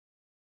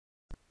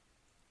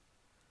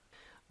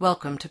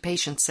Welcome to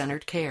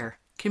Patient-Centered Care,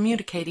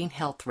 Communicating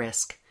Health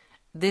Risk.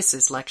 This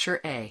is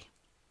Lecture A.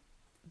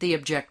 The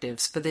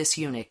objectives for this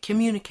unit,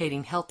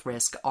 Communicating Health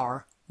Risk,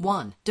 are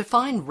 1.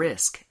 Define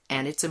risk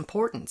and its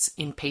importance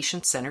in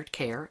patient-centered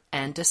care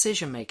and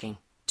decision-making.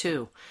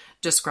 2.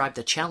 Describe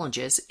the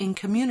challenges in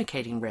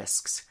communicating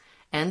risks.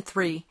 And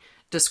 3.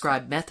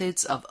 Describe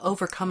methods of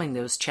overcoming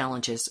those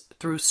challenges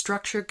through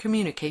structured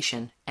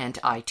communication and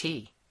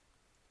IT.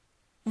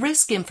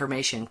 Risk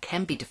information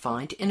can be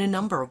defined in a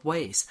number of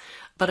ways,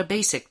 but a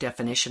basic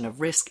definition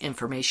of risk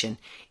information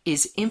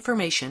is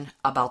information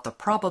about the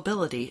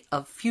probability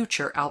of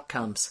future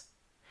outcomes.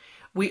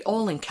 We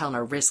all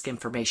encounter risk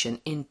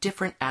information in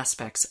different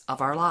aspects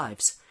of our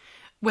lives,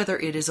 whether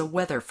it is a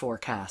weather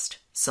forecast,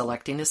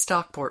 selecting a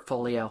stock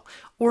portfolio,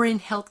 or in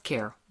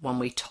healthcare when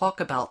we talk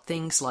about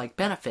things like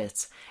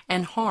benefits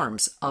and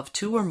harms of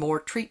 2 or more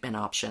treatment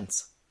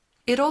options.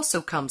 It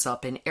also comes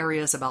up in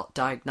areas about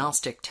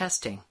diagnostic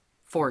testing.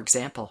 For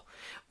example,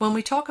 when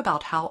we talk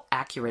about how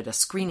accurate a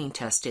screening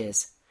test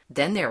is,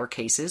 then there are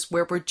cases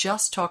where we're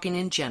just talking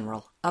in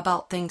general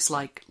about things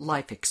like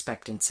life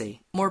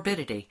expectancy,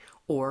 morbidity,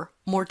 or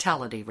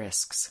mortality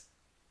risks.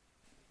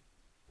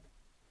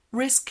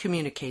 Risk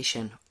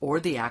communication,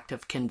 or the act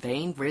of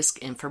conveying risk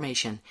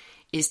information,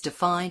 is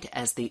defined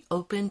as the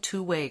open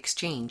two-way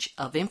exchange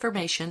of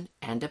information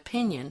and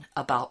opinion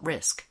about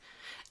risk,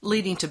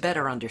 leading to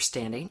better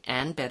understanding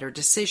and better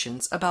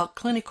decisions about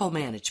clinical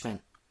management.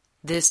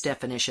 This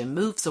definition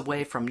moves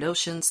away from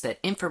notions that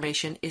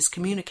information is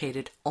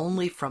communicated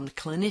only from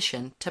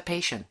clinician to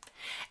patient,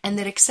 and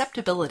that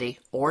acceptability,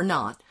 or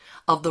not,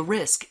 of the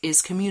risk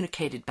is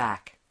communicated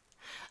back.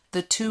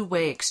 The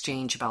two-way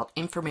exchange about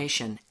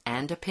information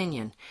and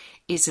opinion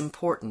is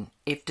important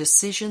if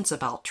decisions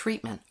about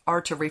treatment are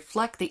to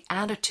reflect the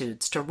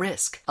attitudes to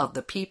risk of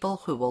the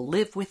people who will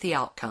live with the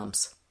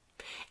outcomes.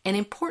 An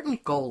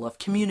important goal of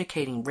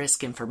communicating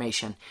risk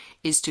information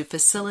is to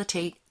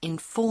facilitate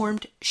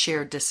informed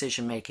shared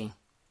decision-making.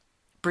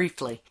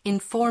 Briefly,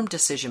 informed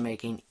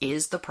decision-making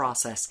is the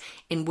process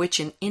in which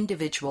an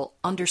individual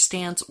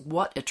understands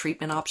what a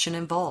treatment option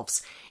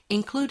involves,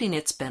 including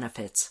its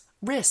benefits,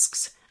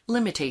 risks,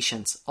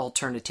 limitations,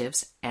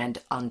 alternatives, and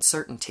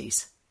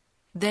uncertainties.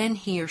 Then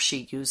he or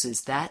she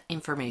uses that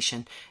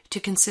information to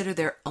consider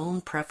their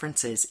own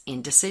preferences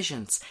in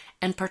decisions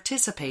and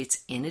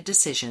participates in a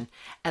decision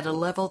at a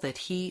level that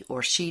he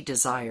or she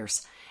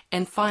desires,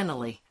 and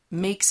finally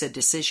makes a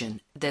decision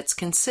that's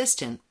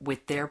consistent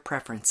with their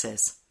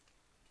preferences.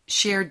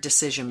 Shared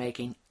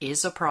decision-making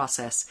is a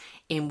process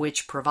in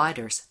which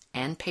providers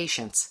and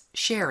patients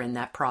share in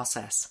that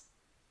process.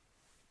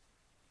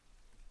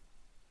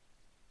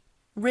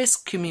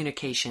 Risk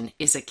communication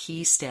is a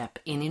key step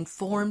in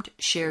informed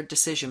shared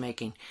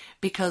decision-making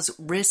because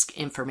risk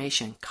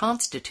information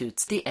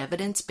constitutes the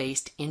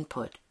evidence-based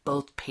input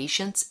both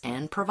patients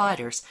and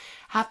providers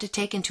have to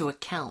take into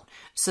account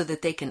so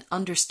that they can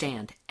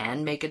understand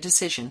and make a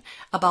decision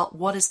about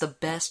what is the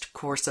best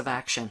course of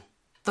action.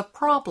 The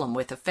problem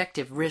with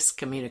effective risk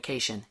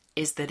communication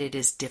is that it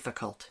is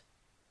difficult.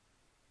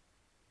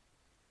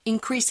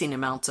 Increasing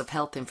amounts of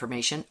health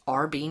information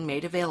are being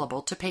made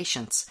available to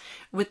patients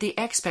with the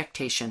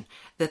expectation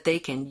that they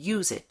can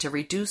use it to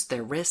reduce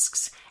their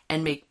risks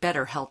and make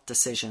better health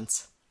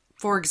decisions.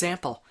 For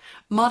example,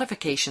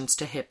 modifications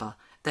to HIPAA,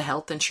 the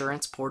Health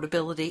Insurance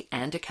Portability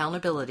and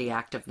Accountability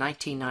Act of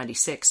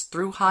 1996,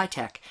 through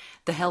HITECH,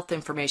 the Health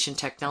Information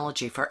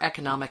Technology for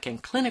Economic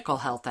and Clinical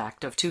Health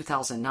Act of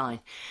 2009,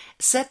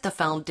 set the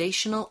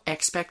foundational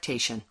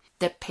expectation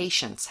that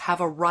patients have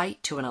a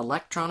right to an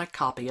electronic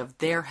copy of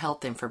their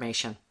health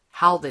information.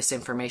 How this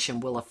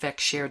information will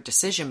affect shared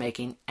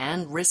decision-making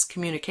and risk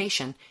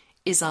communication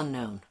is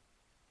unknown.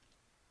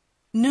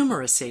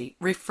 Numeracy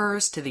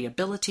refers to the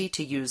ability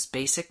to use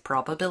basic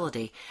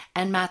probability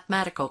and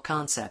mathematical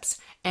concepts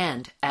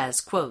and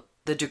as, quote,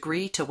 the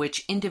degree to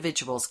which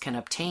individuals can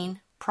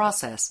obtain,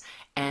 process,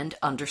 and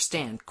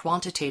understand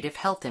quantitative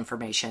health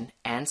information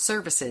and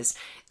services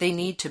they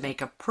need to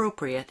make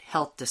appropriate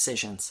health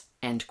decisions,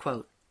 end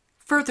quote.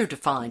 Further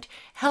defined,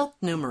 health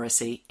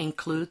numeracy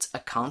includes a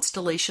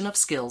constellation of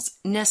skills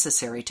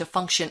necessary to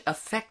function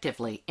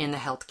effectively in the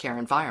healthcare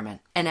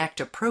environment and act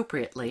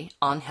appropriately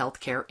on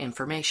healthcare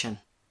information.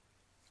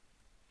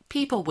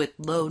 People with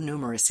low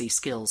numeracy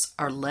skills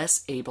are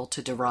less able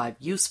to derive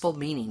useful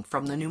meaning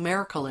from the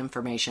numerical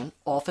information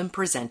often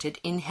presented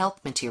in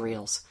health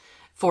materials.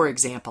 For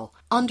example,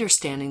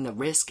 understanding the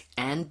risk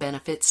and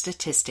benefit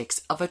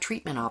statistics of a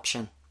treatment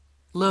option.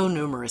 Low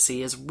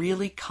numeracy is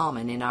really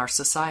common in our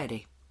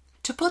society.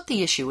 To put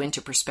the issue into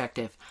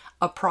perspective,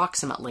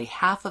 approximately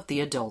half of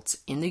the adults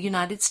in the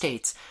United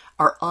States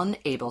are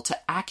unable to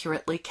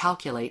accurately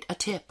calculate a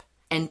tip,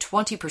 and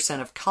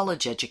 20% of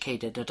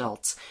college-educated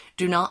adults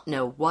do not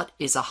know what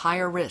is a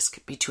higher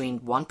risk between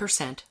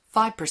 1%,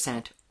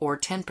 5%, or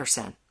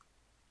 10%.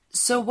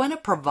 So when a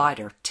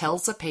provider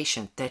tells a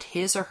patient that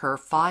his or her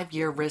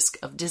 5-year risk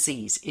of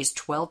disease is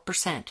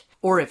 12%,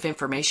 or if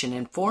information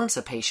informs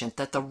a patient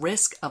that the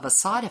risk of a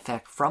side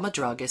effect from a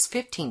drug is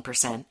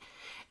 15%,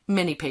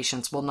 Many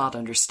patients will not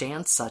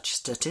understand such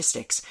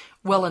statistics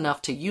well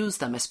enough to use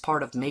them as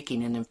part of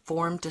making an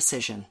informed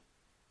decision.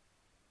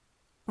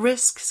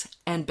 Risks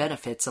and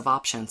benefits of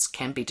options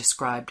can be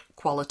described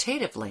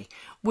qualitatively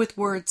with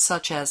words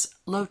such as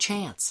low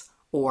chance,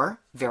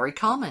 or very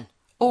common,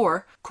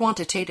 or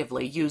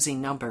quantitatively using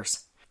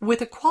numbers.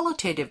 With a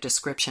qualitative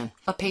description,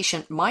 a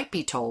patient might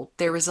be told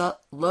there is a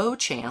low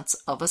chance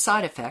of a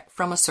side effect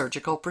from a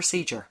surgical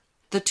procedure.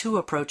 The two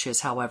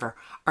approaches, however,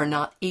 are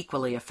not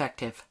equally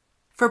effective.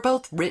 For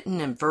both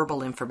written and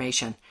verbal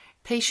information,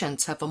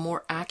 patients have a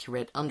more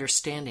accurate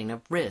understanding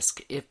of risk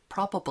if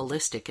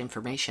probabilistic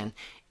information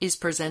is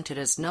presented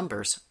as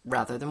numbers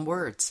rather than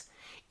words,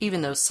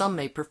 even though some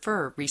may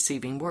prefer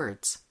receiving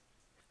words.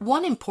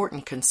 One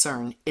important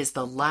concern is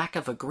the lack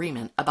of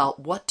agreement about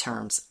what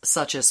terms,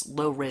 such as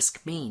low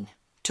risk, mean.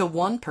 To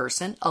one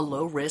person, a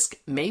low risk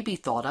may be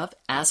thought of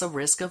as a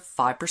risk of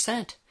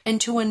 5%,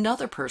 and to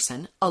another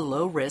person, a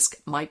low risk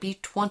might be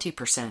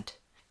 20%.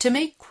 To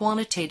make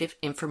quantitative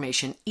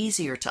information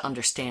easier to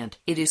understand,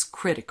 it is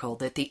critical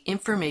that the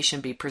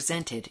information be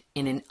presented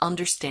in an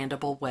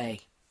understandable way.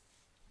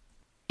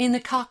 In the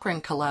Cochrane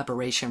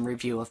Collaboration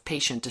Review of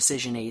Patient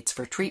Decision Aids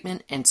for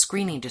Treatment and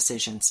Screening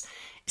Decisions,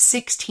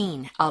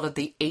 16 out of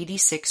the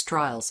 86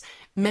 trials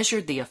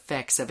measured the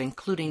effects of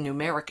including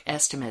numeric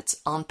estimates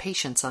on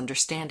patients'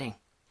 understanding.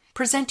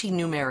 Presenting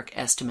numeric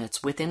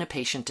estimates within a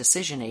patient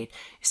decision aid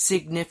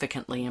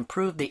significantly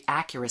improved the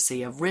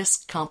accuracy of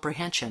risk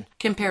comprehension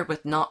compared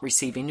with not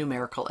receiving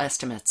numerical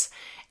estimates,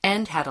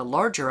 and had a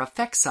larger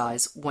effect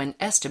size when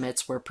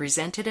estimates were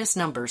presented as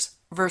numbers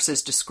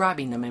versus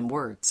describing them in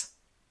words.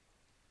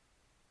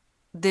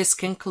 This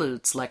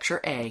concludes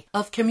Lecture A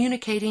of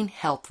Communicating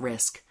Health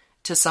Risk.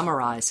 To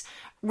summarize,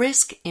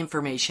 risk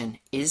information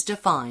is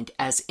defined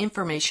as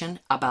information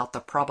about the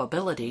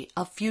probability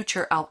of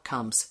future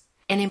outcomes.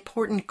 An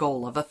important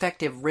goal of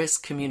effective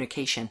risk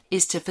communication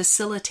is to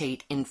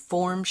facilitate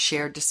informed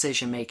shared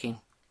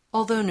decision-making.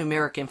 Although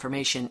numeric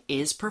information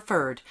is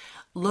preferred,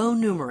 low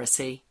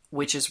numeracy,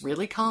 which is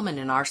really common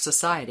in our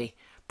society,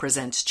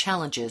 presents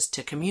challenges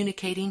to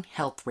communicating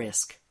health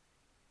risk.